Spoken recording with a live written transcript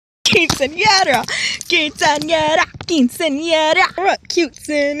Quinceañera, quinceañera, quinceañera,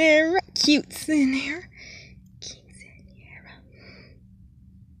 cutecenera, cutecenera, quinceañera.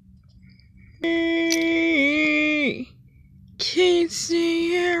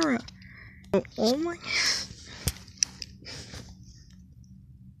 Quinceañera. Oh my.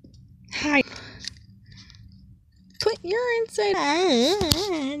 Hi. Put your inside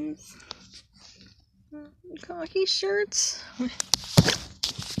hands. Khaki shirts.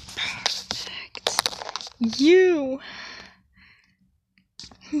 You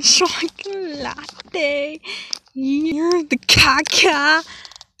chocolate. You're the caca.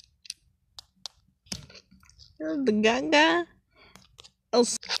 You're the gaga.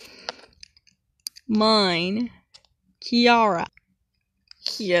 Mine, Tiara,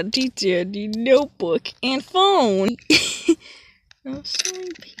 Kitty Daddy notebook and phone. No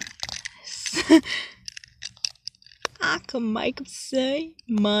silly penis. I can make him say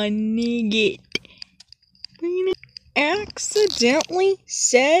my nigga. Accidentally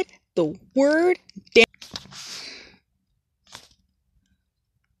said the word damn.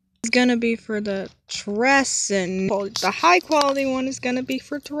 It's gonna be for the dress, and the high quality one is gonna be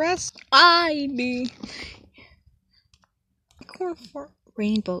for dress ID. Corn for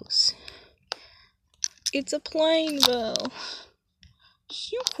rainbows. It's a plain bow.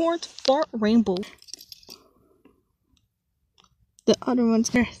 Unicorn fart rainbow. The other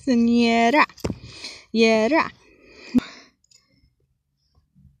one's catorcenera. Yeah.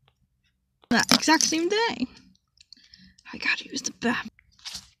 That exact same day. I gotta use the bathroom.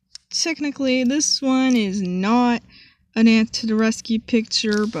 Technically, this one is not an Ant to the Rescue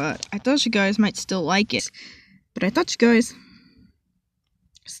picture, but I thought you guys might still like it. But I thought you guys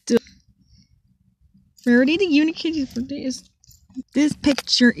still. Rarity the Unikitty for this. This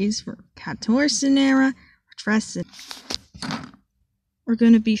picture is for catorcenera dressing. We're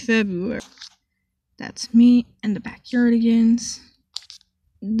gonna be February. That's me and the backyardigans.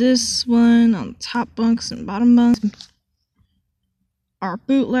 This one on top bunks and bottom bunks. Our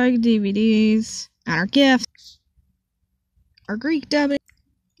bootleg DVDs and our gifts. Our Greek dubbing.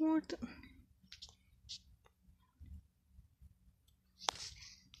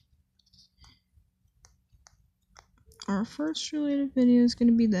 Our first related video is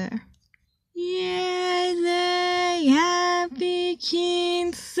gonna be there. Yeah, they happy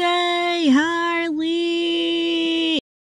kids say Harley.